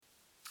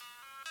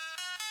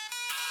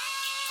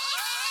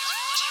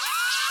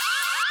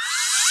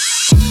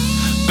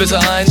Bitte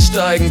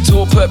einsteigen,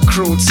 Topep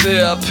Crew,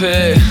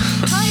 CAP.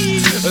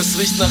 Es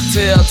riecht nach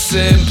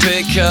THC im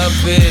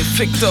PKW.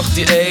 Fick doch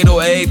die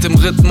 808 im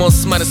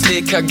Rhythmus meines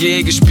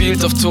EKG.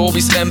 Gespielt auf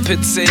Tobis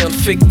MPC und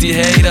fick die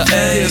Hater,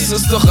 ey. Es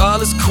ist doch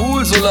alles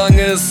cool,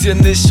 solange es hier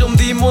nicht um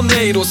die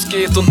Monedos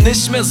geht. Und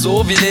nicht mehr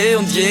so wie eh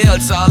und je,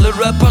 als alle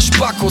Rapper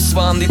Spackos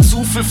waren, die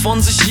zu viel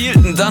von sich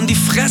hielten, dann die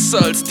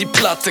Fresse, als die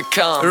Platte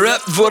kam.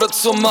 Rap wurde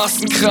zum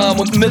Massenkram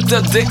und mit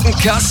der dicken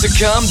Kasse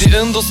kam die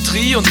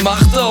Industrie und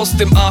machte aus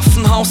dem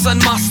Affenhaus ein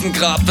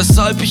Massengrab.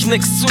 Weshalb ich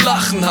nix zu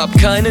lachen hab,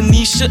 keine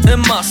Nische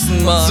im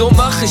Massenmarkt. So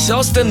mach ich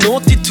aus der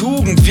Not die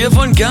Tugend. Wir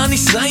wollen gar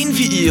nicht sein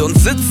wie ihr und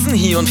sitzen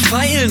hier und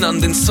feilen an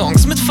den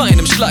Songs mit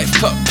feinem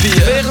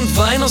Schleifpapier. Während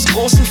Wein aus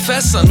großen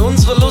Fässern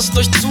unsere Lust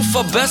euch zu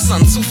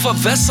verbessern, zu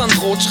verwässern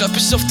droht, schreib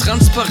ich auf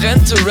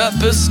transparente: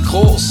 Rap ist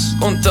groß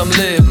und am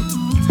Leben.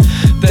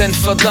 Denn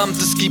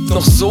verdammt, es gibt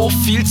noch so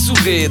viel zu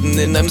reden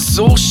in einem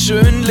so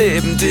schönen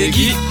Leben,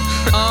 Diggi.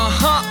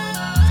 Aha,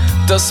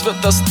 das wird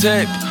das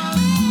Tape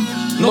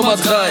Nummer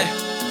 3.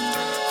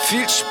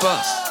 Viel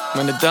Spaß,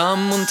 meine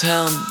Damen und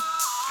Herren.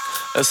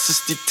 Es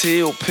ist die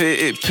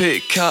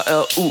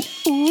TOPEPKRU.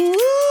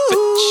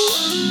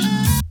 Bitch.